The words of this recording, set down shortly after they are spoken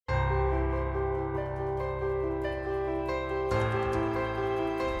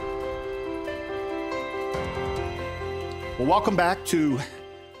Well, welcome back to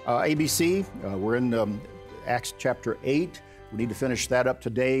ABC. We're in Acts chapter 8. We need to finish that up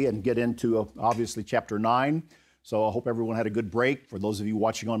today and get into, obviously, chapter 9. So I hope everyone had a good break. For those of you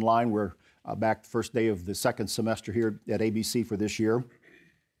watching online, we're back the first day of the second semester here at ABC for this year.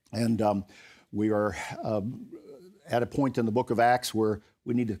 And we are at a point in the book of Acts where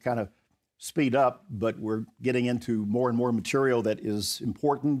we need to kind of speed up, but we're getting into more and more material that is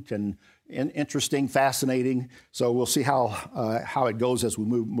important and interesting, fascinating. So we'll see how it goes as we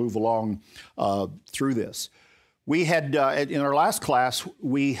move along through this. We had, in our last class,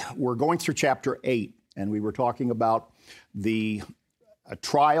 we were going through chapter 8, and we were talking about the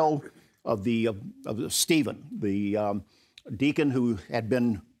trial of Stephen, the deacon who had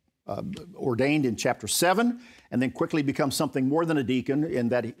been ordained in chapter 7, and then quickly becomes something more than a deacon in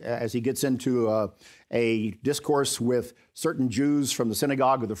that as he gets into a discourse with certain Jews from the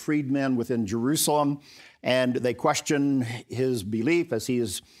synagogue of the freedmen within Jerusalem, and they question his belief as he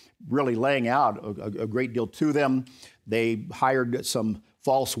is really laying out a great deal to them. They hired some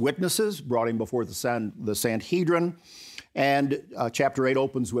false witnesses, brought him before the Sanhedrin, and chapter 8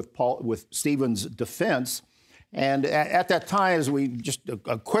 opens with Stephen's defense. And at that time, as we just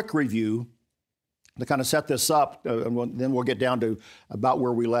a quick review to kind of set this up, and then we'll get down to about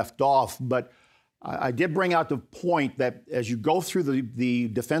where we left off. But I did bring out the point that as you go through the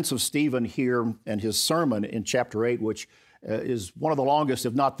defense of Stephen here and his sermon in chapter 8, which is one of the longest,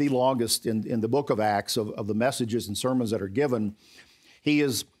 if not the longest, in the book of Acts of the messages and sermons that are given, he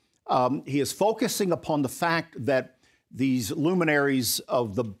is focusing upon the fact that these luminaries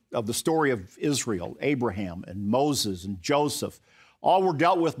of the story of Israel, Abraham and Moses and Joseph, all were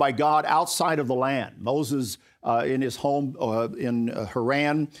dealt with by God outside of the land. Moses in his home in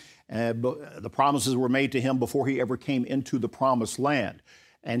Haran, the promises were made to him before he ever came into the promised land.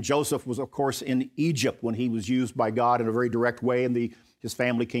 And Joseph was, of course, in Egypt when he was used by God in a very direct way, and his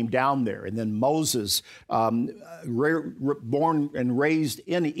family came down there. And then Moses, born and raised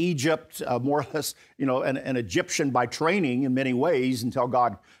in Egypt, more or less, an Egyptian by training in many ways until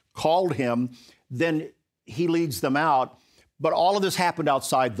God called him. Then he leads them out. But all of this happened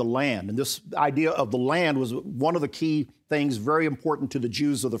outside the land. And this idea of the land was one of the key things very important to the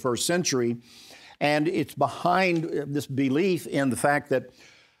Jews of the first century. And it's behind this belief in the fact that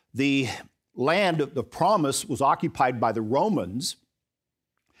the land of the promise was occupied by the Romans.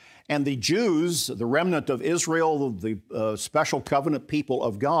 And the Jews, the remnant of Israel, the special covenant people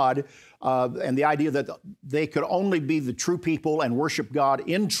of God, and the idea that they could only be the true people and worship God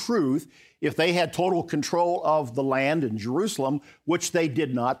in truth if they had total control of the land in Jerusalem, which they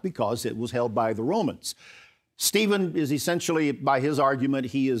did not because it was held by the Romans. Stephen is essentially, by his argument,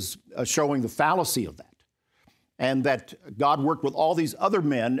 he is showing the fallacy of that, and that God worked with all these other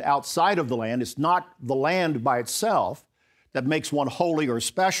men outside of the land. It's not the land by itself that makes one holy or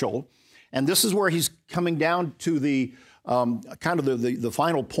special. And this is where he's coming down to the kind of the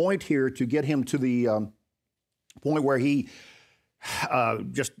final point here to get him to the point where he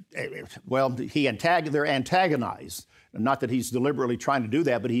they're antagonized. Not that he's deliberately trying to do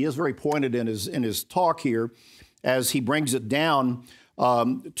that, but he is very pointed in his talk here as he brings it down.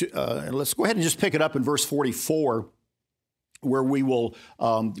 Let's go ahead and just pick it up in verse 44, where we will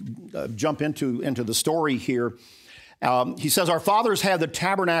jump into the story here. He says, "Our fathers had the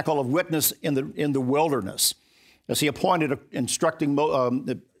tabernacle of witness in the wilderness, as he appointed, instructing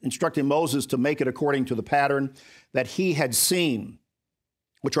Moses to make it according to the pattern that he had seen,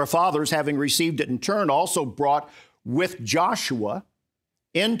 which our fathers, having received it in turn, also brought with Joshua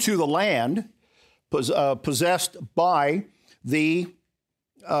into the land possessed by the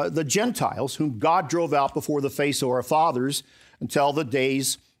Gentiles, whom God drove out before the face of our fathers until the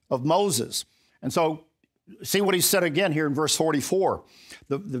days of Moses." And so, see what he said again here in verse 44.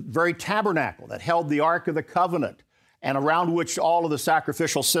 The very tabernacle that held the Ark of the Covenant and around which all of the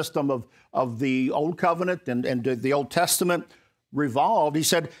sacrificial system of the Old Covenant and the Old Testament revolved. He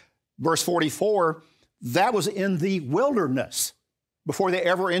said, verse 44, that was in the wilderness before they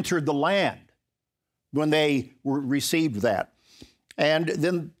ever entered the land when they received that. And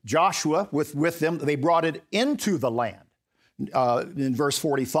then Joshua, with them, they brought it into the land. In verse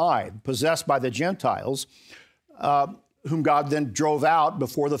 45, possessed by the Gentiles, whom God then drove out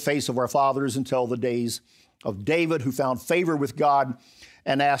before the face of our fathers until the days of David, who found favor with God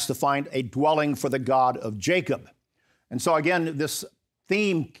and asked to find a dwelling for the God of Jacob. And so again, this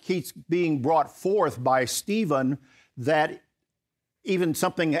theme keeps being brought forth by Stephen, that even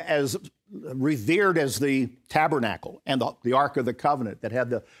something as revered as the tabernacle and the Ark of the Covenant that had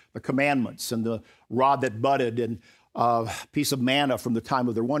the commandments and the rod that budded and piece of manna from the time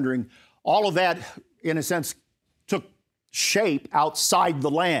of their wandering, all of that, in a sense, took shape outside the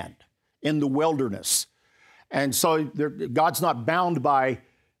land in the wilderness. And so God's not bound by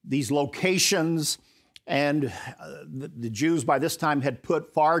these locations, and the Jews by this time had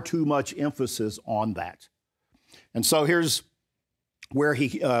put far too much emphasis on that. And so here's where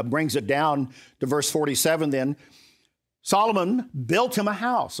he brings it down to verse 47 then. Solomon built him a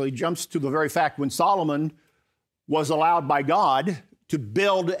house. So he jumps to the very fact when Solomon was allowed by God to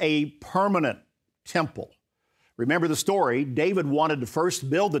build a permanent temple. Remember the story, David wanted to first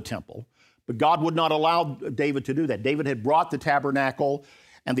build the temple, but God would not allow David to do that. David had brought the tabernacle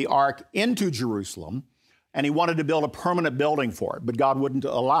and the ark into Jerusalem, and he wanted to build a permanent building for it, but God wouldn't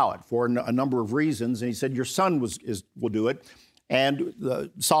allow it for a number of reasons. And he said, your son will do it, and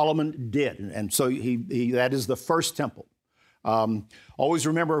Solomon did. And so that is the first temple. Always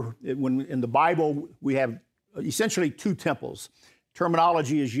remember, when in the Bible, we have essentially two temples.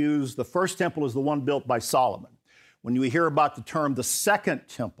 Terminology is used. The first temple is the one built by Solomon. When you hear about the term the second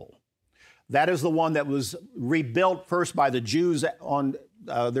temple, that is the one that was rebuilt first by the Jews on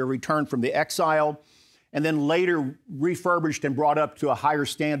their return from the exile, and then later refurbished and brought up to a higher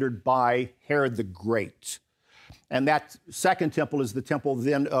standard by Herod the Great. And that second temple is the temple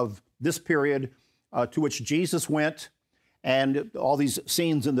then of this period to which Jesus went, and all these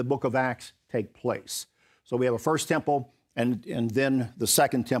scenes in the book of Acts take place. So we have a first temple and then the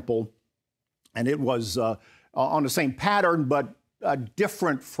second temple, and it was on the same pattern, but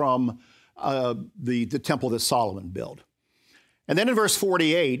different from the temple that Solomon built. And then in verse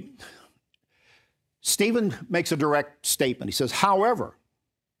 48, Stephen makes a direct statement. He says, however,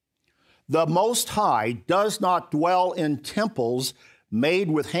 the Most High does not dwell in temples made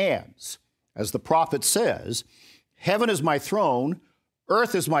with hands. As the prophet says, heaven is my throne,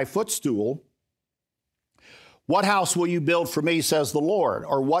 earth is my footstool. What house will you build for me, says the Lord?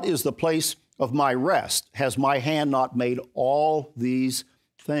 Or what is the place of my rest? Has my hand not made all these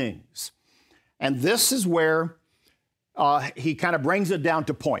things? And this is where he kind of brings it down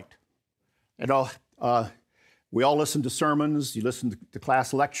to point. You know, we all listen to sermons, you listen to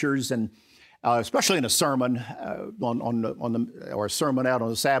class lectures, and especially in a sermon or a sermon out on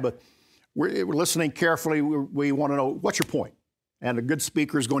the Sabbath, we're listening carefully. We want to know, what's your point? And a good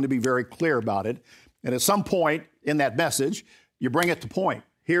speaker is going to be very clear about it. And at some point in that message, you bring it to point.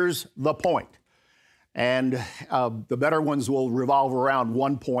 Here's the point. And the better ones will revolve around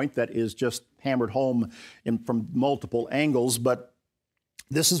one point that is just hammered home from multiple angles. But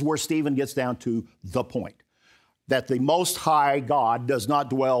this is where Stephen gets down to the point, that the Most High God does not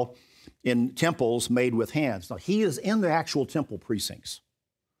dwell in temples made with hands. Now, he is in the actual temple precincts,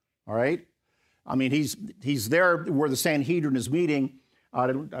 all right? I mean, he's there where the Sanhedrin is meeting. I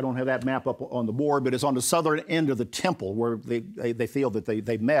don't have that map up on the board, but it's on the southern end of the temple where they feel that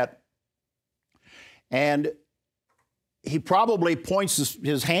they met. And he probably points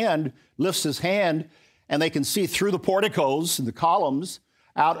his hand, lifts his hand, and they can see through the porticos and the columns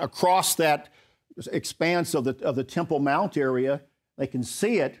out across that expanse of the Temple Mount area. They can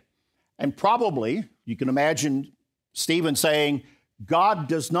see it. And probably, you can imagine Stephen saying, God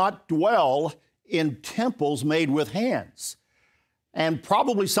does not dwell in temples made with hands. And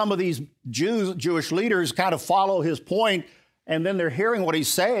probably some of these Jewish leaders kind of follow his point, and then they're hearing what he's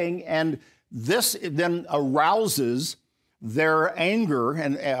saying, and this then arouses their anger,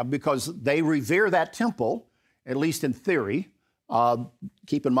 and because they revere that temple, at least in theory.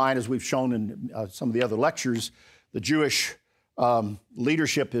 Keep in mind, as we've shown in some of the other lectures, the Jewish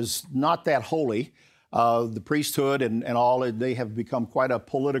leadership is not that holy. The priesthood and all, they have become quite a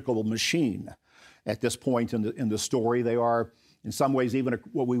political machine at this point in the story. They are, in some ways, even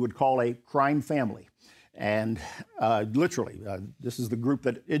what we would call a crime family. And literally, this is the group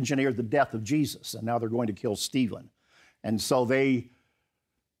that engineered the death of Jesus, and now they're going to kill Stephen. And so they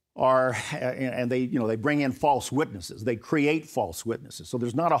are, and they bring in false witnesses. They create false witnesses. So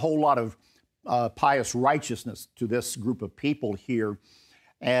there's not a whole lot of pious righteousness to this group of people here.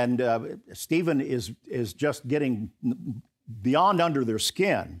 And Stephen is just getting beyond under their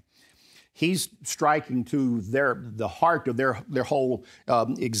skin. He's striking to the heart of their whole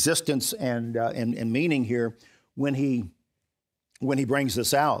existence and meaning here when he brings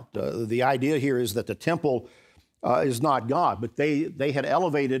this out. The idea here is that the temple is not God, but they had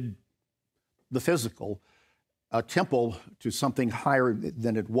elevated the physical temple to something higher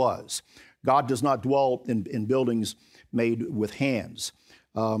than it was. God does not dwell in buildings made with hands.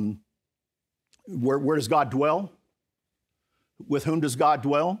 Where does God dwell? With whom does God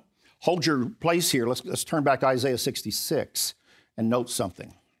dwell? Hold your place here. Let's turn back to Isaiah 66 and note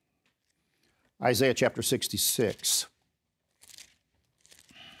something. Isaiah chapter 66.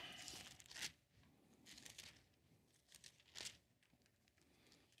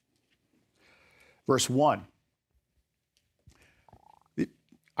 verse 1.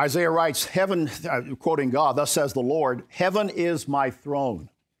 Isaiah writes, heaven, quoting God, thus says the Lord, heaven is my throne,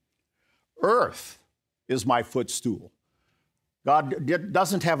 earth is my footstool. God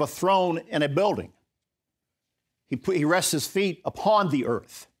doesn't have a throne in a building. He rests his feet upon the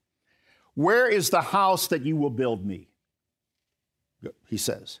earth. Where is the house that you will build me? He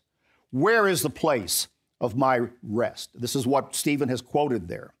says. Where is the place of my rest? This is what Stephen has quoted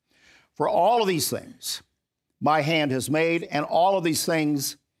there. For all of these things my hand has made, and all of these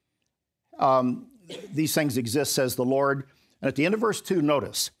things exist, says the Lord. And at the end of verse 2,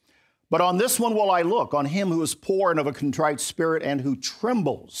 notice, but on this one will I look, on him who is poor and of a contrite spirit and who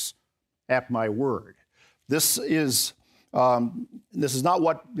trembles at my word. This is not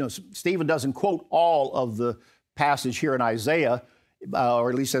what, Stephen doesn't quote all of the passage here in Isaiah, or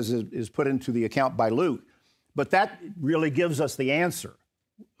at least as is put into the account by Luke. But that really gives us the answer.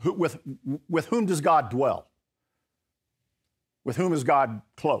 With whom does God dwell? With whom is God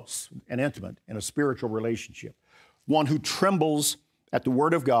close and intimate in a spiritual relationship? One who trembles at the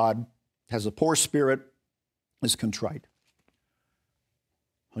word of God, has a poor spirit, is contrite.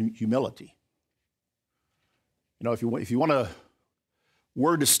 Humility. If you want a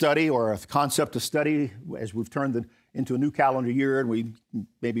word to study or a concept to study, as we've turned into a new calendar year and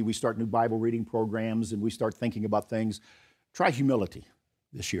maybe we start new Bible reading programs and we start thinking about things, try humility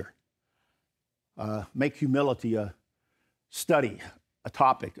this year. Make humility a study, a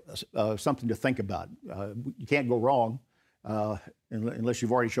topic, something to think about. You can't go wrong unless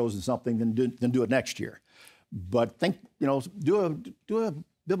you've already chosen something, then do it next year. But do a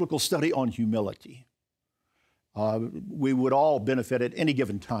biblical study on humility. We would all benefit at any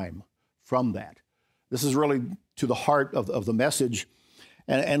given time from that. This is really to the heart of the message.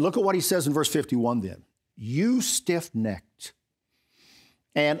 And look at what he says in verse 51 then. You stiff-necked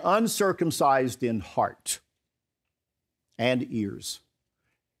and uncircumcised in heart and ears.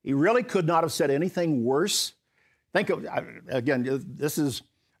 He really could not have said anything worse. Think of, again, this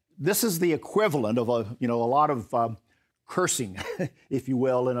is the equivalent of a lot of cursing, if you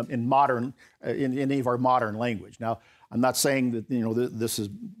will, in any of our modern language. Now, I'm not saying that this is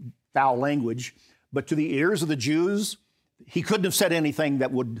foul language, but to the ears of the Jews, he couldn't have said anything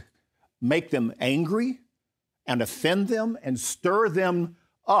that would make them angry and offend them and stir them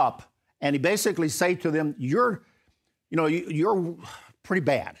up. And he basically say to them, you're pretty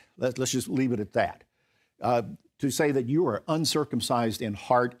bad. Let's just leave it at that. To say that you are uncircumcised in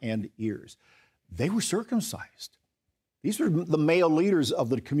heart and ears. They were circumcised. These were the male leaders of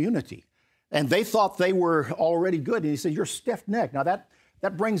the community. And they thought they were already good. And he said, you're stiff-necked. Now that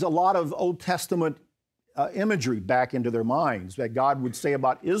brings a lot of Old Testament imagery back into their minds, that God would say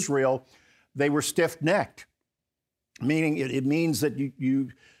about Israel, they were stiff-necked. Meaning it means that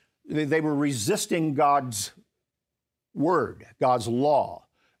they were resisting God's word, God's law.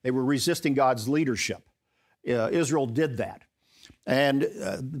 They were resisting God's leadership. Israel did that. And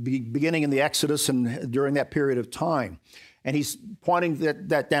beginning in the Exodus and during that period of time. And he's pointing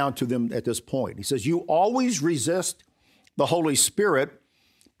that down to them at this point. He says, you always resist the Holy Spirit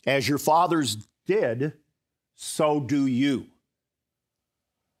as your fathers did, so do you.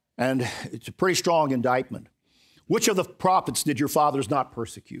 And it's a pretty strong indictment. Which of the prophets did your fathers not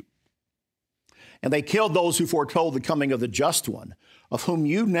persecute? And they killed those who foretold the coming of the just one, of whom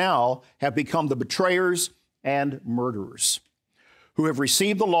you now have become the betrayers and murderers, who have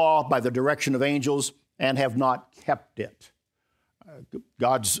received the law by the direction of angels and have not kept it.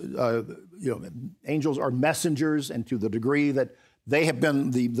 Angels are messengers, and to the degree that they have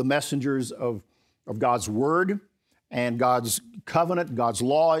been the messengers of God's word and God's covenant, God's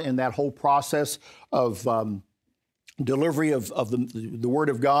law in that whole process of delivery of the word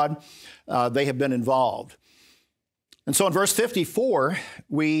of God, they have been involved. And so in verse 54,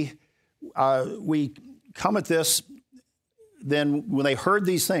 we come at this, then when they heard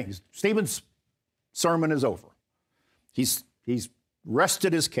these things, Stephen's sermon is over. He's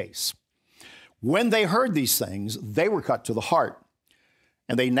rested his case. When they heard these things, they were cut to the heart,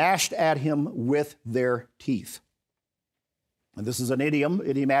 and they gnashed at him with their teeth. And this is an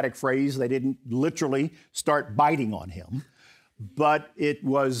idiomatic phrase. They didn't literally start biting on him, but it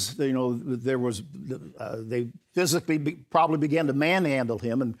was, they physically probably began to manhandle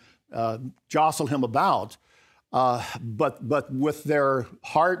him and jostle him about. But with their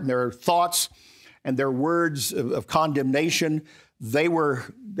heart and their thoughts and their words of condemnation, they were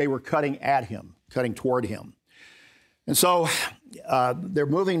cutting at him, cutting toward him. And so they're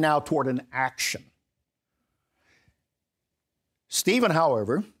moving now toward an action. Stephen,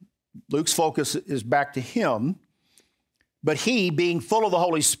 however, Luke's focus is back to him But he, being full of the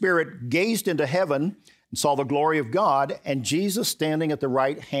Holy Spirit, gazed into heaven and saw the glory of God and Jesus standing at the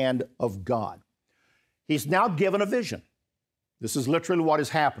right hand of God. He's now given a vision. This is literally what is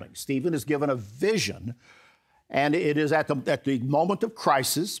happening. Stephen is given a vision, and it is at the moment of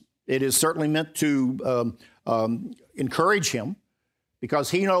crisis. It is certainly meant to encourage him, because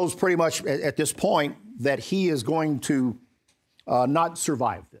he knows pretty much at this point that he is going to not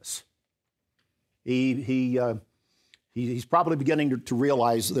survive this. He's probably beginning to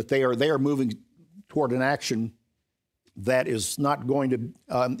realize that they are moving toward an action that is not going to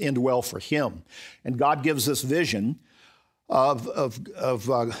end well for him. And God gives this vision of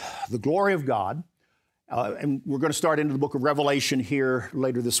the glory of God. And we're going to start into the book of Revelation here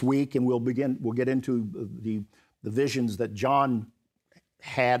later this week, and we'll get into the visions that John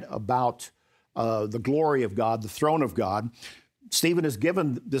had about the glory of God, the throne of God. Stephen is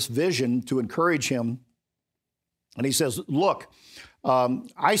given this vision to encourage him, and he says, look,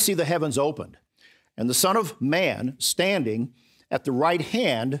 I see the heavens opened, and the Son of Man standing at the right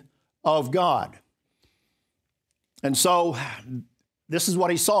hand of God. And so this is what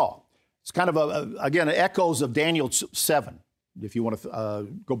he saw. It's kind of, again, echoes of Daniel 7, if you want to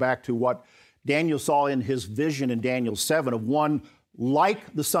go back to what Daniel saw in his vision in Daniel 7 of one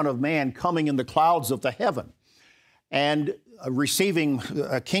like the Son of Man coming in the clouds of the heaven and receiving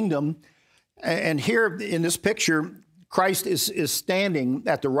a kingdom. And here in this picture, Christ is standing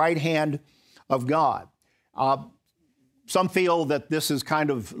at the right hand of God. Some feel that this is kind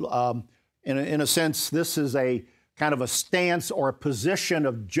of, in a sense, this is a kind of a stance or a position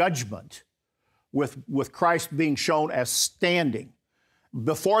of judgment with Christ being shown as standing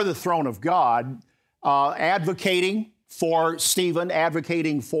before the throne of God, advocating for Stephen,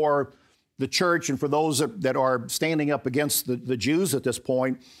 advocating for the church and for those that are standing up against the Jews at this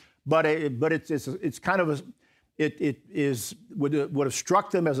point. But it's kind of would have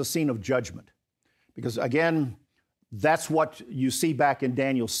struck them as a scene of judgment, because again, that's what you see back in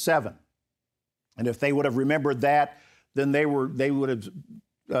Daniel 7. And if they would have remembered that, then they would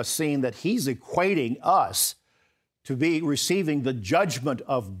have seen that he's equating us to be receiving the judgment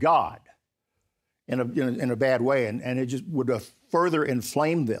of God in a bad way, and it just would have further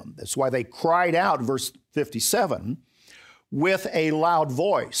inflamed them. That's why they cried out, verse 57, with a loud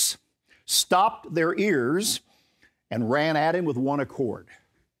voice, stopped their ears, and ran at him with one accord.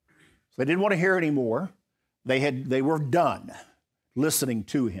 So they didn't want to hear anymore. They were done listening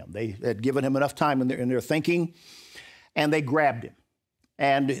to him. They had given him enough time in their thinking, and they grabbed him.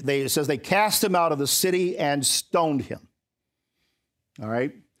 And it says they cast him out of the city and stoned him. All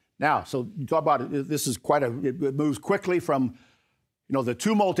right? Now, so you talk about it, this is it moves quickly from, the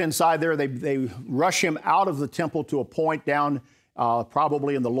tumult inside there. They rush him out of the temple to a point down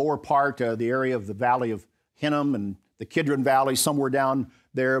probably in the lower part, the area of the Valley of Hinnom and the Kidron Valley, somewhere down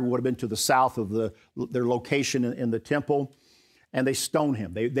there, would have been to the south of their location in the temple. And they stone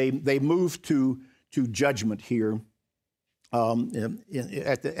him. They move to judgment here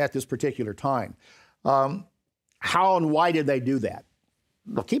at this particular time. How and why did they do that?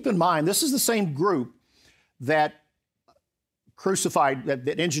 Well, keep in mind, this is the same group that crucified,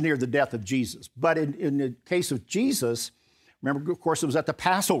 that engineered the death of Jesus. But in the case of Jesus, remember, of course, it was at the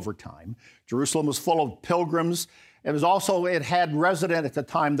Passover time. Jerusalem was full of pilgrims. It had resident at the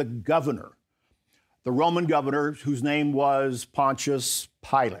time the governor, the Roman governor, whose name was Pontius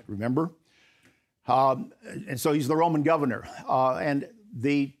Pilate, remember? And so he's the Roman governor. And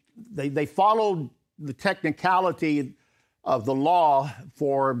they followed the technicality of the law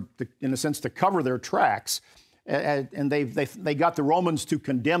in a sense, to cover their tracks. And they got the Romans to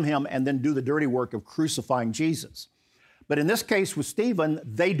condemn him and then do the dirty work of crucifying Jesus. But in this case with Stephen,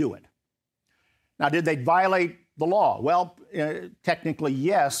 they do it. Now, did they violate the law? Well, technically,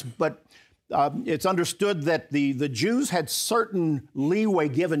 yes, but it's understood that the Jews had certain leeway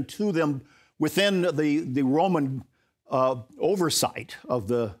given to them within the Roman oversight of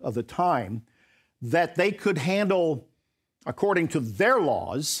the time, that they could handle, according to their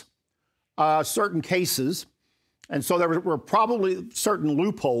laws, certain cases. And so there were probably certain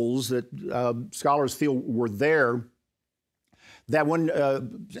loopholes that scholars feel were there, that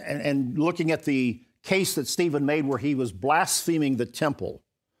and looking at the case that Stephen made where he was blaspheming the temple,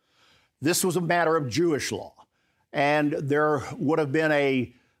 this was a matter of Jewish law. And there would have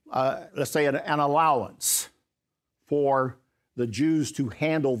been let's say, an allowance for the Jews to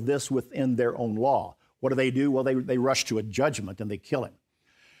handle this within their own law. What do? Well, they rush to a judgment and they kill him.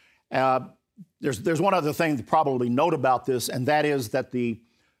 There's one other thing to probably note about this, and that is that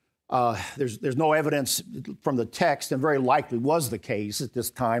there's no evidence from the text, and very likely was the case at this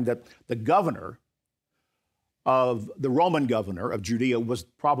time, that the governor of the Roman governor of Judea was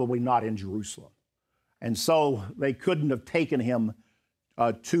probably not in Jerusalem. And so they couldn't have taken him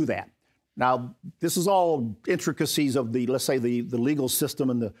to that. Now, this is all intricacies of let's say, the legal system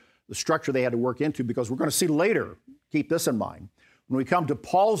and the structure they had to work into, because we're going to see later, keep this in mind, when we come to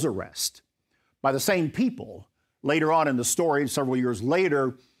Paul's arrest by the same people, later on in the story, several years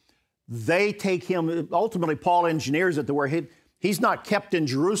later, they take him, ultimately Paul engineers it to where he's not kept in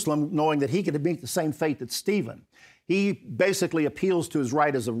Jerusalem knowing that he could meet the same fate that Stephen. He basically appeals to his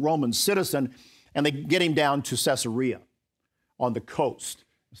right as a Roman citizen, and they get him down to Caesarea on the coast.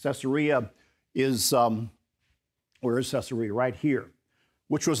 Caesarea is, where is Caesarea? Right here,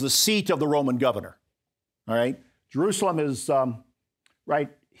 which was the seat of the Roman governor, all right? Jerusalem is right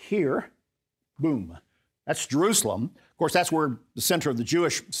here, boom. That's Jerusalem. Of course, that's where the center of the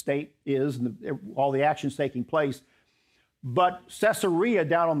Jewish state is, and all the action's taking place. But Caesarea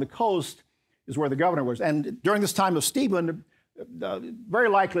down on the coast is where the governor was. And during this time of Stephen, very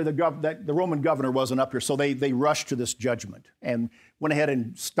likely that the Roman governor wasn't up here, so they rushed to this judgment and went ahead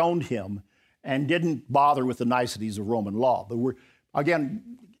and stoned him and didn't bother with the niceties of Roman law. But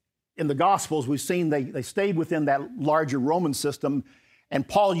again, in the Gospels, we've seen they stayed within that larger Roman system, and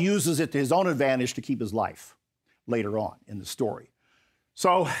Paul uses it to his own advantage to keep his life later on in the story.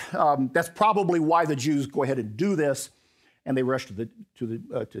 So that's probably why the Jews go ahead and do this, and they rush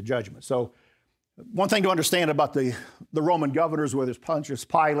to judgment. So one thing to understand about the Roman governors, whether it's Pontius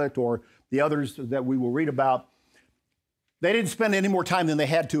Pilate or the others that we will read about, they didn't spend any more time than they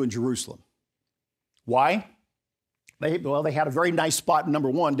had to in Jerusalem. Why? They had a very nice spot, number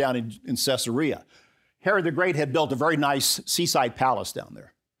one, down in Caesarea. Herod the Great had built a very nice seaside palace down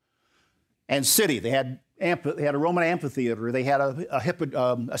there. And city, they had a Roman amphitheater. They had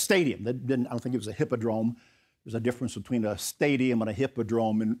a stadium. I don't think it was a hippodrome. There's a difference between a stadium and a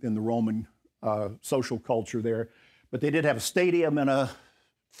hippodrome in the Roman social culture there. But they did have a stadium and a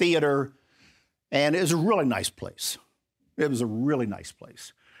theater, and it was a really nice place. It was a really nice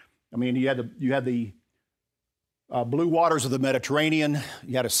place. I mean, you had the blue waters of the Mediterranean.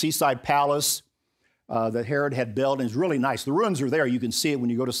 You had a seaside palace that Herod had built, and it's really nice. The ruins are there. You can see it when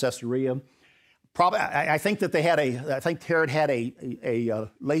you go to Caesarea. Probably, I think that I think Herod had a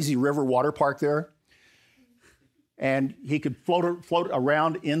lazy river water park there, and he could float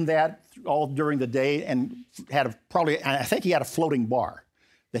around in that all during the day, and I think he had a floating bar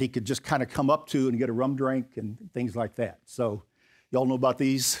that he could just kind of come up to and get a rum drink and things like that. So y'all know about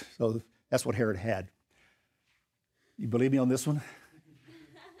these. So that's what Herod had. You believe me on this one?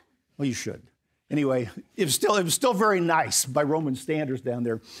 Well, you should. Anyway, it was still very nice by Roman standards down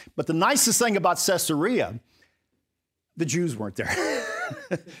there. But the nicest thing about Caesarea, the Jews weren't there.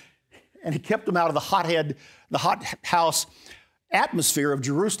 And it kept them out of the hot house atmosphere of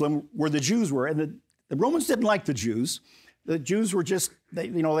Jerusalem where the Jews were. And the Romans didn't like the Jews. The Jews were just, they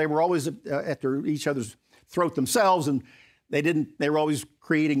were always at each other's throat themselves, and they were always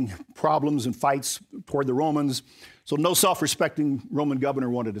creating problems and fights toward the Romans. So no self-respecting Roman governor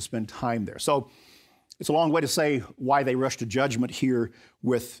wanted to spend time there. So it's a long way to say why they rushed to judgment here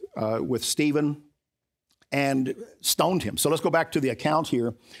with Stephen and stoned him. So let's go back to the account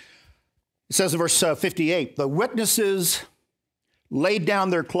here. It says in verse 58, the witnesses laid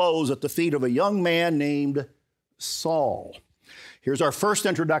down their clothes at the feet of a young man named Saul. Here's our first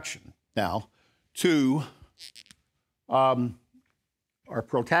introduction now to our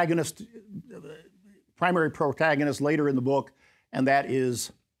protagonist, primary protagonist later in the book, and that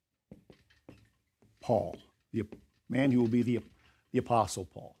is Paul, the man who will be the Apostle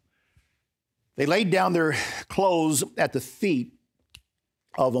Paul. They laid down their clothes at the feet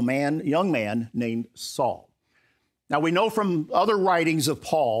of a young man named Saul. Now, we know from other writings of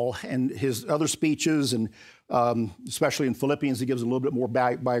Paul and his other speeches, and especially in Philippians, he gives a little bit more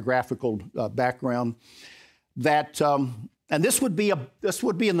biographical background, that, and this would be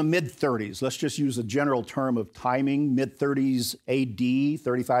in the mid-30s. Let's just use a general term of timing, mid-30s AD,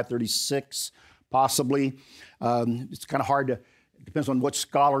 35, 36, possibly. It's kind of hard to, it depends on what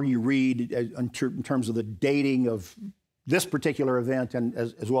scholar you read in terms of the dating of this particular event and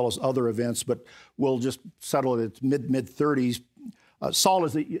as well as other events, but we'll just settle it at mid-30s. Saul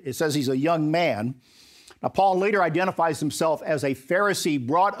it says he's a young man. Now, Paul later identifies himself as a Pharisee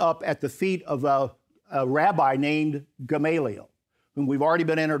brought up at the feet of a rabbi named Gamaliel, whom we've already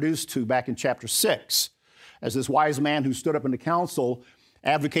been introduced to back in chapter 6, as this wise man who stood up in the council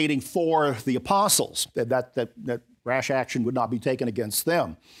advocating for the apostles, that rash action would not be taken against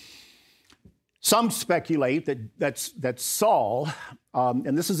them. Some speculate that Saul,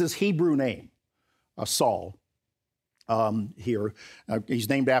 and this is his Hebrew name, Saul, here. He's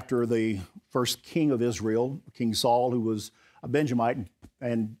named after the first king of Israel, King Saul, who was a Benjamite,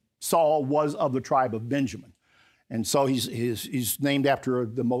 and Saul was of the tribe of Benjamin. And so he's named after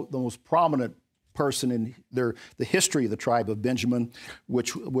the most prominent person in the history of the tribe of Benjamin,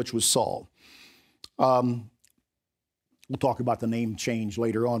 which was Saul. We'll talk about the name change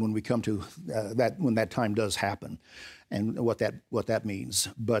later on when we come to when that time does happen, and what that means.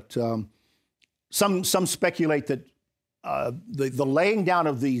 But some speculate that the laying down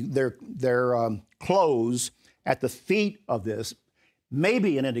of their clothes at the feet of this may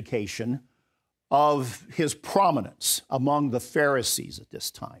be an indication of his prominence among the Pharisees at this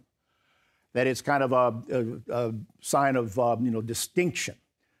time. That it's kind of a sign of distinction.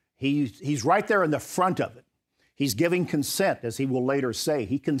 He's right there in the front of it. He's giving consent, as he will later say.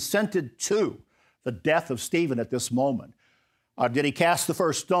 He consented to the death of Stephen at this moment. Did he cast the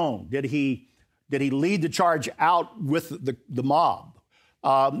first stone? Did he lead the charge out with the mob?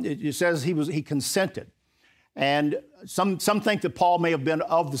 It says he consented. And some think that Paul may have been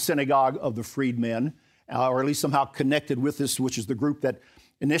of the synagogue of the freedmen, or at least somehow connected with this, which is the group that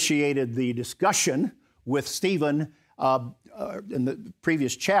initiated the discussion with Stephen in the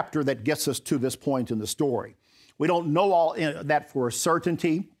previous chapter that gets us to this point in the story. We don't know all that for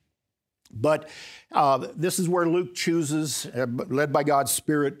certainty, but this is where Luke chooses, led by God's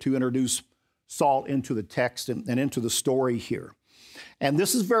Spirit, to introduce Saul into the text and into the story here. And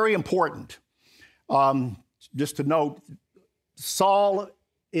this is very important. Just to note, Saul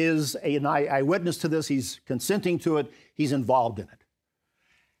is an eyewitness to this. He's consenting to it. He's involved in it.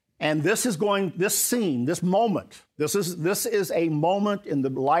 And this is this moment, this is a moment in the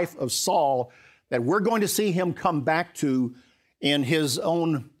life of Saul that we're going to see him come back to in his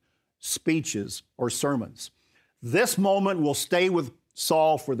own speeches or sermons. This moment will stay with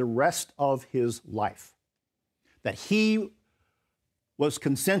Saul for the rest of his life, that he was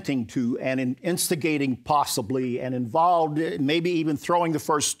consenting to and instigating possibly and involved, maybe even throwing the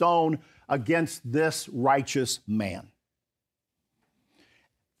first stone against this righteous man.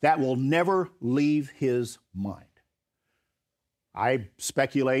 That will never leave his mind. I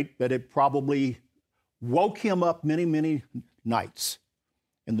speculate that it probably woke him up many, many nights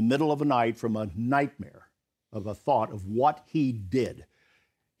in the middle of a night from a nightmare of a thought of what he did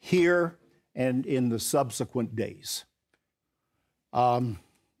here and in the subsequent days.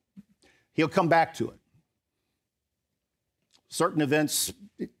 He'll come back to it. Certain events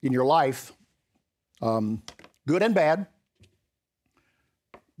in your life, good and bad,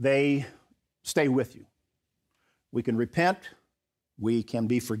 they stay with you. We can repent, we can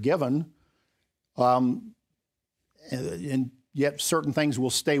be forgiven, and yet certain things will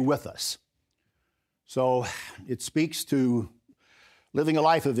stay with us. So it speaks to living a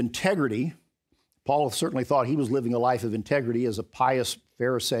life of integrity. Paul certainly thought he was living a life of integrity as a pious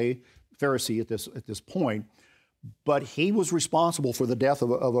Pharisee at this point, but he was responsible for the death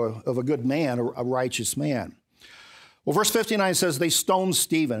of a good man, a righteous man. Well, verse 59 says, they stoned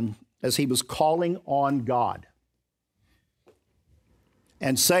Stephen as he was calling on God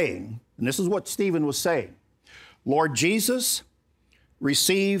and saying, and this is what Stephen was saying, Lord Jesus,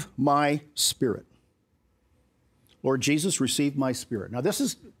 receive my spirit. Lord Jesus, receive my spirit. Now,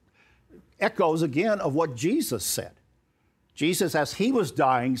 this echoes again of what Jesus said. Jesus, as he was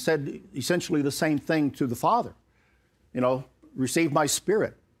dying, said essentially the same thing to the Father. Receive my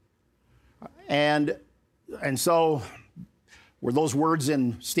spirit. And so were those words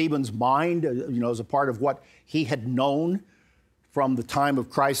in Stephen's mind, as a part of what he had known from the time of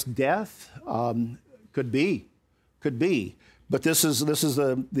Christ's death? Could be. But this is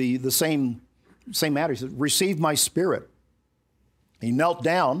the same matter. He said, receive my spirit. He knelt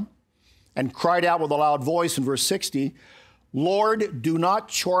down and cried out with a loud voice in verse 60, Lord, do not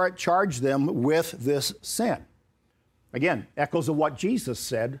charge them with this sin. Again, echoes of what Jesus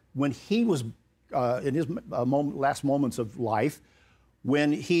said when he was in his last moments of life,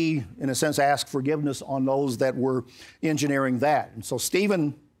 when he, in a sense, asked forgiveness on those that were engineering that. And so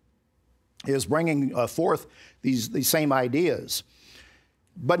Stephen is bringing forth these same ideas.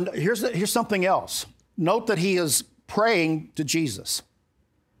 But here's something else. Note that he is praying to Jesus.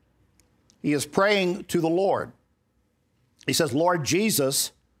 He is praying to the Lord. He says, Lord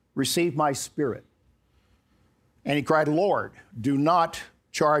Jesus, receive my spirit. And he cried, Lord, do not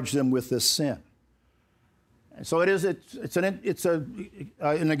charge them with this sin. And so it's an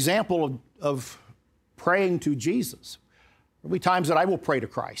example of praying to Jesus. There'll be times that I will pray to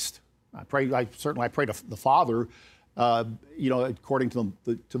Christ. I pray to the Father, according to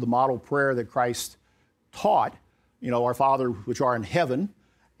the model prayer that Christ taught. Our Father which art in heaven.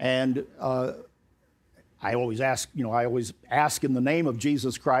 And I always ask in the name of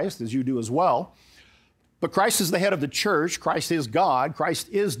Jesus Christ, as you do as well. But Christ is the head of the church. Christ is God. Christ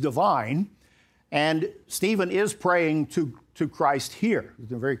is divine. And Stephen is praying to Christ here.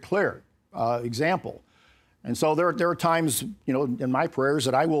 It's a very clear example. And so there are times, in my prayers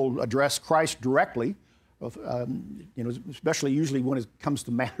that I will address Christ directly, especially usually when it comes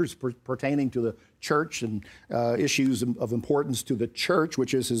to matters pertaining to the church and issues of importance to the church,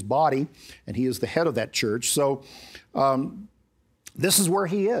 which is his body, and he is the head of that church. So this is where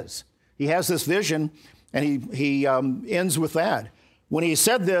he is. He has this vision, and he ends with that. When he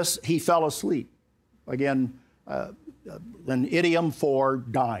said this, he fell asleep. Again, an idiom for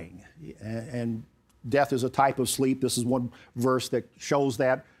dying. And death is a type of sleep. This is one verse that shows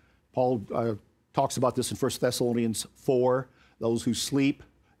that. Paul talks about this in 1 Thessalonians 4, those who sleep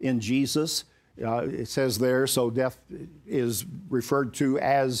in Jesus. It says there, so death is referred to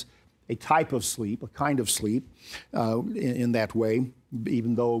as a type of sleep, a kind of sleep in that way,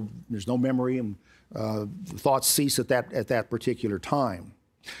 even though there's no memory and thoughts cease at that particular time.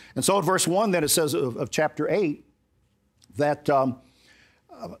 And so in verse 1 then it says of chapter 8 that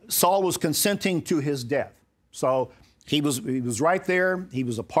Saul was consenting to his death. So he was right there. He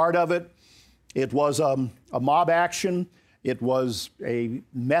was a part of it. It was a mob action. It was a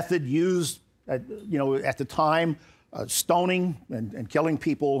method used at the time, stoning and killing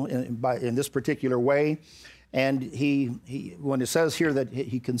people in this particular way. And he when it says here that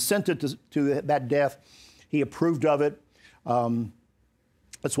he consented to that death, he approved of it.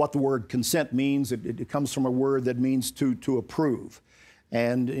 That's what the word consent means. It comes from a word that means to approve.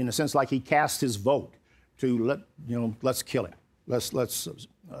 And in a sense, like he cast his vote to let's kill him.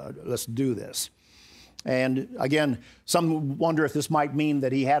 Let's do this. And again, some wonder if this might mean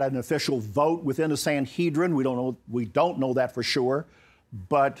that he had an official vote within the Sanhedrin. We don't know that for sure,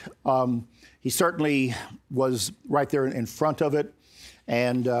 but he certainly was right there in front of it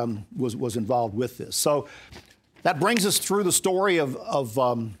and was involved with this. So that brings us through the story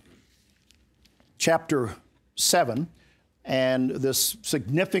of chapter 7 and this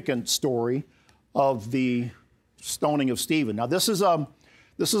significant story of the stoning of Stephen. Now, this is a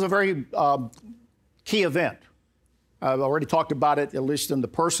very key event. I've already talked about it, at least in the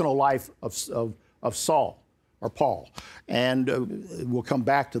personal life of Saul or Paul, and we'll come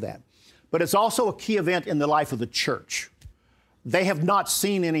back to that. But it's also a key event in the life of the church. They have not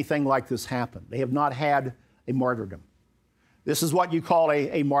seen anything like this happen. They have not had a martyrdom. This is what you call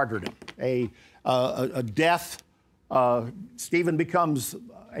a martyrdom, a death. Stephen becomes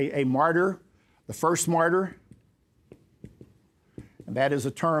a martyr, the first martyr. And that is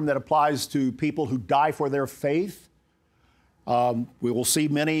a term that applies to people who die for their faith. We will see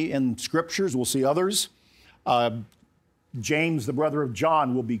many in scriptures. We'll see others. James, the brother of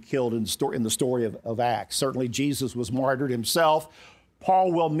John, will be killed in the story of Acts. Certainly Jesus was martyred himself.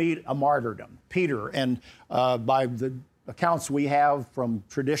 Paul will meet a martyrdom. Peter, and by the accounts we have from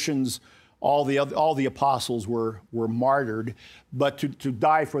traditions, all the apostles were martyred, but to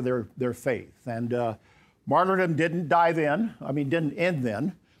die for their faith. And martyrdom didn't end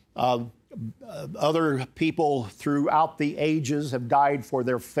then. Other people throughout the ages have died for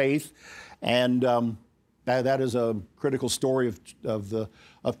their faith, and that is a critical story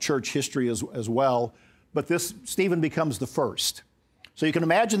of church history as well. But this Stephen becomes the first. So you can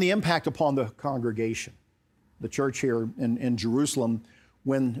imagine the impact upon the congregation, the church here in Jerusalem,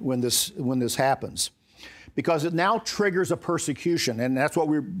 when this happens, because it now triggers a persecution, and that's what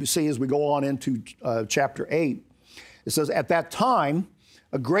we see as we go on into chapter 8. It says, at that time,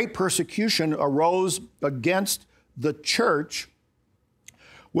 a great persecution arose against the church,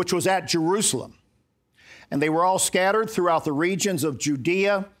 which was at Jerusalem. And they were all scattered throughout the regions of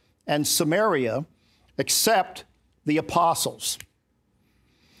Judea and Samaria, except the apostles.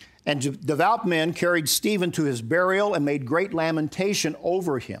 And devout men carried Stephen to his burial and made great lamentation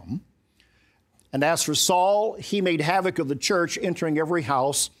over him. And as for Saul, he made havoc of the church, entering every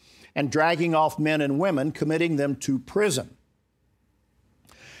house and dragging off men and women, committing them to prison.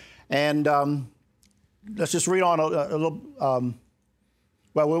 And let's just read on a little.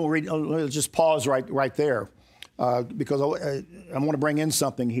 We'll just pause right there because I want to bring in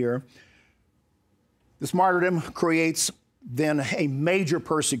something here. This martyrdom creates then a major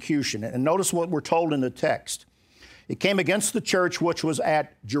persecution. And notice what we're told in the text. It came against the church which was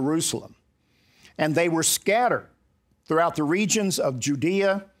at Jerusalem, and they were scattered throughout the regions of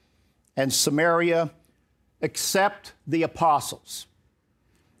Judea and Samaria, except the apostles.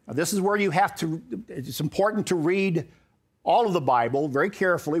 Now, this is where it's important to read all of the Bible very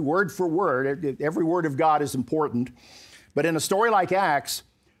carefully, word for word. Every word of God is important. But in a story like Acts,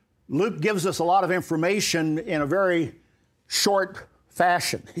 Luke gives us a lot of information in a very short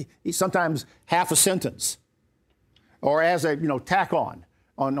fashion. He sometimes half a sentence, or as a tack on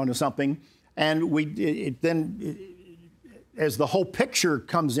something, and as the whole picture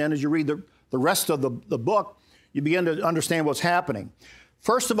comes in, as you read the rest of the book, you begin to understand what's happening.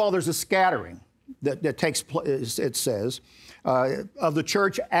 First of all, there's a scattering that takes place, it says, of the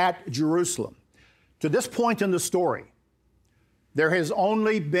church at Jerusalem. To this point in the story, there has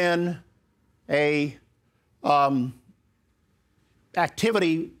only been a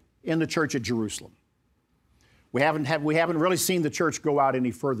activity in the church at Jerusalem. We haven't really seen the church go out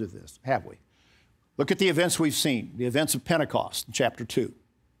any further than this, have we? Look at the events we've seen, the events of Pentecost in chapter 2.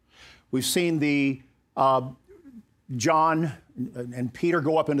 We've seen the John and Peter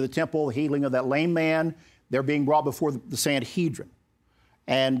go up into the temple, the healing of that lame man. They're being brought before the Sanhedrin,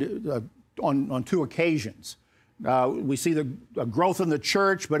 and on 2 occasions. We see the growth in the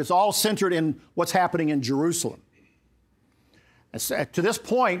church, but it's all centered in what's happening in Jerusalem. To this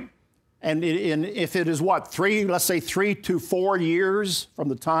point, and if it is let's say 3 to 4 years from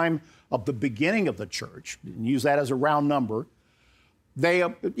the time of the beginning of the church, and use that as a round number, they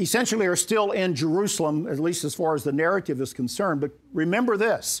essentially are still in Jerusalem, at least as far as the narrative is concerned. But remember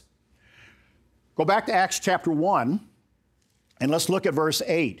this. Go back to Acts chapter 1, and let's look at verse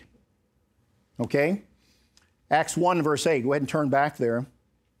 8. Okay? Acts 1, verse 8. Go ahead and turn back there.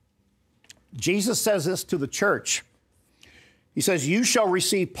 Jesus says this to the church. He says, "You shall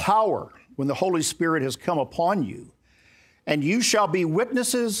receive power when the Holy Spirit has come upon you, and you shall be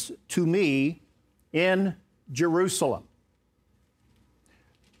witnesses to me in Jerusalem."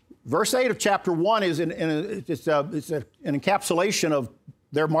 Verse 8 of chapter 1 is an encapsulation of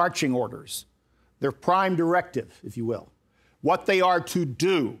their marching orders, their prime directive, if you will, what they are to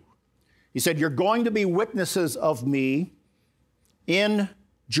do. He said, "You're going to be witnesses of me in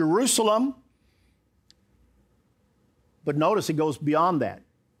Jerusalem." But notice it goes beyond that.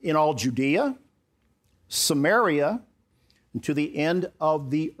 In all Judea, Samaria, and to the end of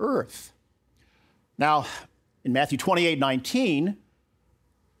the earth. Now, in Matthew 28:19,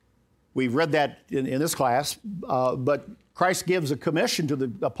 we've read that in this class, but Christ gives a commission to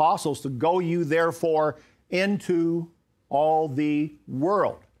the apostles to go you therefore into all the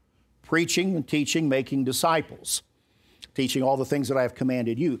world, preaching and teaching, making disciples, teaching all the things that I have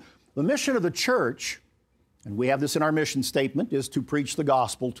commanded you. The mission of the church, and we have this in our mission statement, is to preach the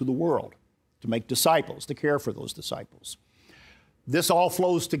gospel to the world, to make disciples, to care for those disciples. This all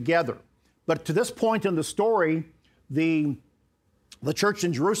flows together. But to this point in the story, the church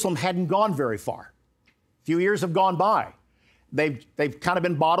in Jerusalem hadn't gone very far. A few years have gone by. They've kind of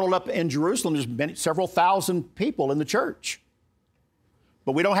been bottled up in Jerusalem. There's been several thousand people in the church.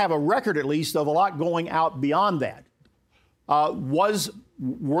 But we don't have a record, at least, of a lot going out beyond that.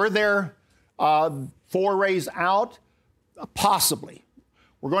 Were there forays out? Possibly.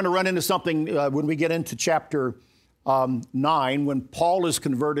 We're going to run into something when we get into chapter 9, when Paul is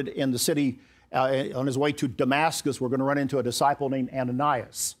converted in the city on his way to Damascus. We're going to run into a disciple named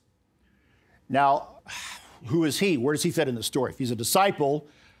Ananias. Now, who is he? Where does he fit in the story? If he's a disciple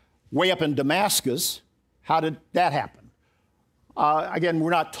way up in Damascus, how did that happen? Again,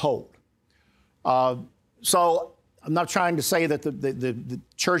 we're not told. So I'm not trying to say that the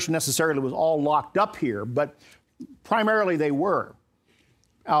church necessarily was all locked up here, but primarily they were.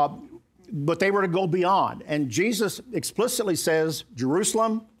 But they were to go beyond. And Jesus explicitly says,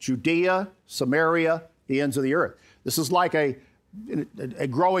 Jerusalem, Judea, Samaria, the ends of the earth. This is like a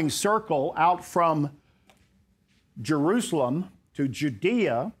growing circle out from Jerusalem to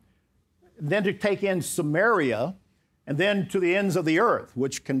Judea, then to take in Samaria, and then to the ends of the earth,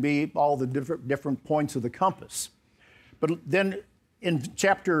 which can be all the different points of the compass. But then in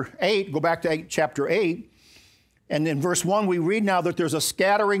chapter 8, go back to chapter 8, and in verse 1, we read now that there's a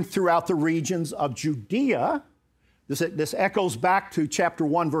scattering throughout the regions of Judea. This echoes back to chapter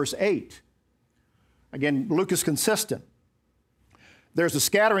 1, verse 8. Again, Luke is consistent. There's a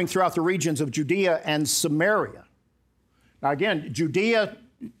scattering throughout the regions of Judea and Samaria. Now again, Judea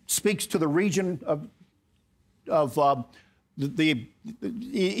speaks to the region of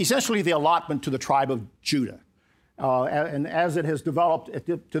essentially the allotment to the tribe of Judah. And as it has developed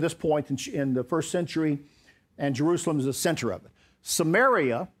to this point in the first century, and Jerusalem is the center of it.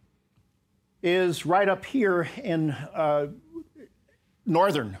 Samaria is right up here in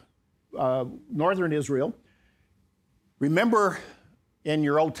northern Israel. Remember, in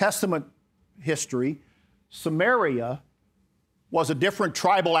your Old Testament history, Samaria was a different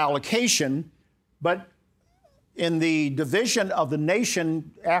tribal allocation, but in the division of the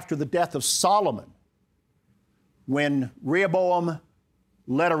nation after the death of Solomon, when Rehoboam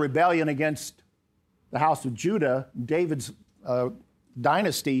led a rebellion against the house of Judah, David's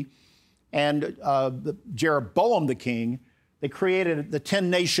dynasty, and Jeroboam the king. They created the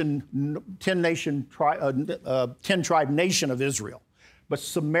 10-tribe nation of Israel. But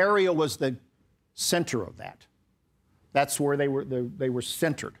Samaria was the center of that. That's where they were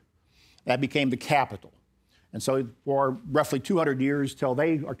centered. That became the capital. And so for roughly 200 years, till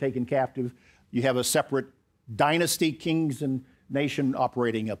they are taken captive, you have a separate dynasty, kings and nation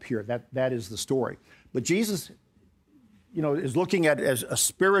operating up here. That is the story. But Jesus, is looking at it as a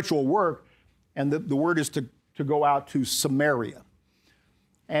spiritual work, and the word is to go out to Samaria.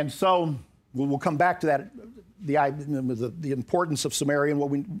 And so we'll come back to that, the importance of Samaria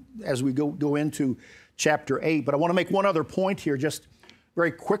and as we go into chapter 8. But I want to make one other point here just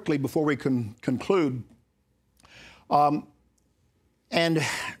very quickly before we can conclude. And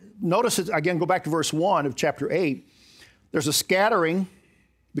notice, again, go back to verse 1 of chapter 8. There's a scattering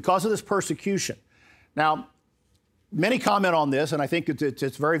because of this persecution. Now, many comment on this, and I think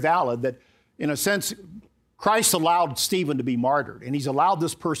it's very valid, that in a sense, Christ allowed Stephen to be martyred, and he's allowed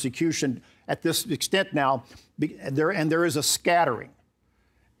this persecution at this extent now, and there is a scattering.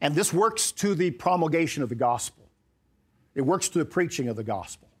 And this works to the promulgation of the gospel. It works to the preaching of the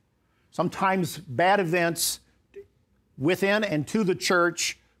gospel. Sometimes bad events within and to the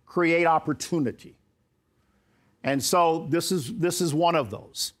church create opportunity. And so this is one of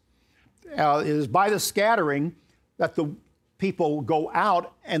those. It is by the scattering that the people go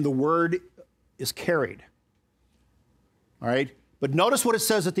out and the word is carried. All right? But notice what it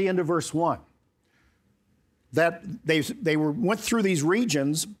says at the end of verse 1. That they went through these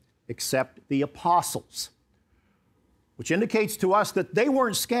regions except the apostles, which indicates to us that they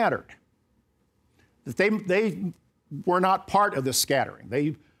weren't scattered, that they were not part of the scattering.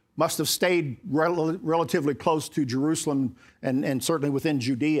 They must have stayed relatively close to Jerusalem and certainly within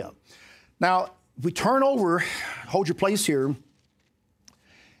Judea. Now, if we turn over, hold your place here,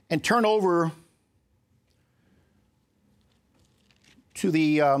 and turn over to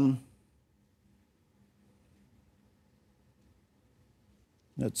the,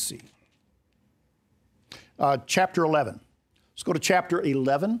 let's see, chapter 11. Let's go to chapter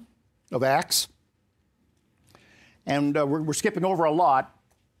 11 of Acts. And we're skipping over a lot.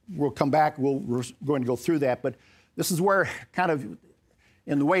 We'll come back. We're going to go through that. But this is where kind of,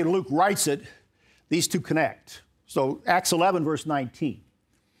 in the way Luke writes it, these two connect. So Acts 11, verse 19.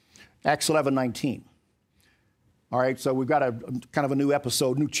 Acts 11, 19. All right, so we've got a kind of a new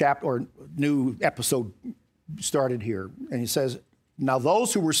episode, new episode started here. And he says, now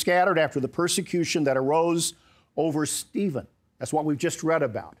those who were scattered after the persecution that arose over Stephen. That's what we've just read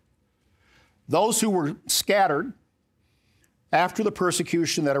about. Those who were scattered after the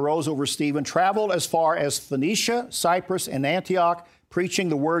persecution that arose over Stephen traveled as far as Phoenicia, Cyprus, and Antioch, preaching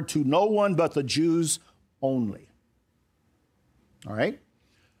the word to no one but the Jews only. All right?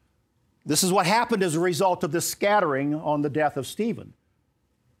 This is what happened as a result of this scattering on the death of Stephen.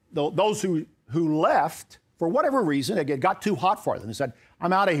 Those who left, for whatever reason, it got too hot for them. They said,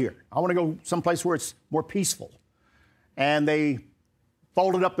 I'm out of here. I want to go someplace where it's more peaceful. And they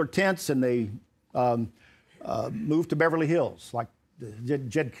folded up their tents and they moved to Beverly Hills, like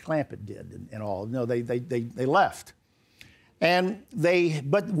Jed Clampett did and all. No, they left.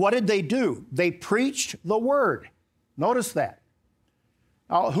 But what did they do? They preached the word. Notice that.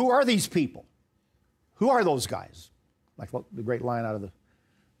 Now, who are these people? Who are those guys? Like the great line out of the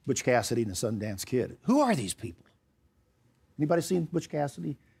Butch Cassidy and the Sundance Kid. Who are these people? Anybody seen Butch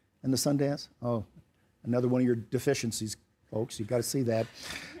Cassidy and the Sundance? Oh, another one of your deficiencies, folks. You've got to see that.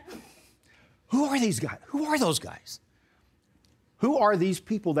 Who are these guys? Who are those guys? Who are these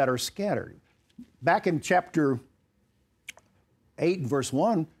people that are scattered? Back in chapter 8 and verse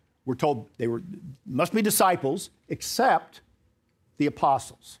 1, we're told they must be disciples except the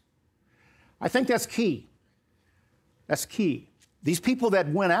apostles. I think that's key. That's key. These people that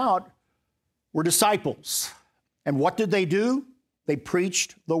went out were disciples. And what did they do? They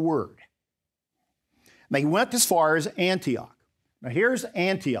preached the word. They went as far as Antioch. Now here's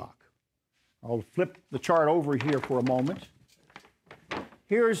Antioch. I'll flip the chart over here for a moment.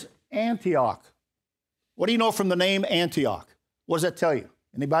 Here's Antioch. What do you know from the name Antioch? What does that tell you?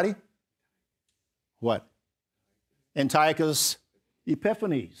 Anybody? What? Antiochus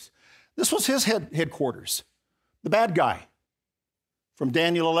Epiphanes. This was his headquarters. The bad guy from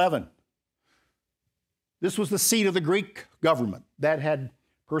Daniel 11. This was the seat of the Greek government that had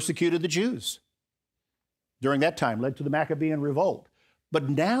persecuted the Jews during that time, led to the Maccabean revolt. But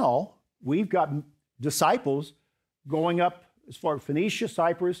now we've got disciples going up as far as Phoenicia,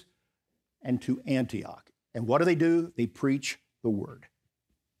 Cyprus, and to Antioch. And what do? They preach the word.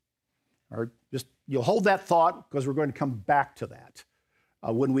 Or just you'll hold that thought because we're going to come back to that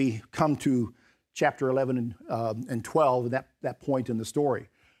when we come to chapter 11 and 12, that point in the story.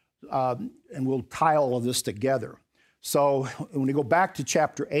 And we'll tie all of this together. So when we go back to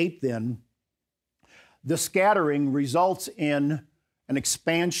chapter 8 then, the scattering results in an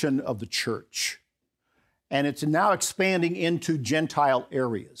expansion of the church. And it's now expanding into Gentile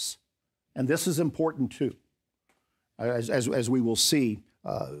areas. And this is important too, as we will see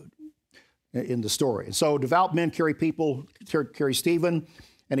in the story. And so devout men carry Stephen,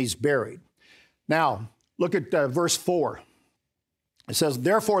 and he's buried. Now, look at verse 4. It says,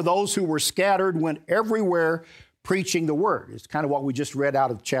 therefore those who were scattered went everywhere preaching the word. It's kind of what we just read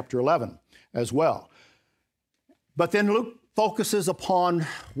out of chapter 11 as well. But then Luke focuses upon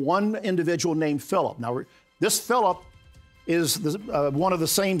one individual named Philip. Now, this Philip is one of the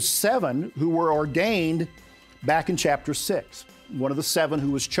same 7 who were ordained back in chapter 6, one of the 7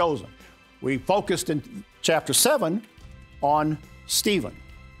 who was chosen. We focused in chapter 7 on Stephen.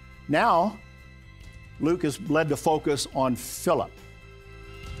 Now, Luke is led to focus on Philip.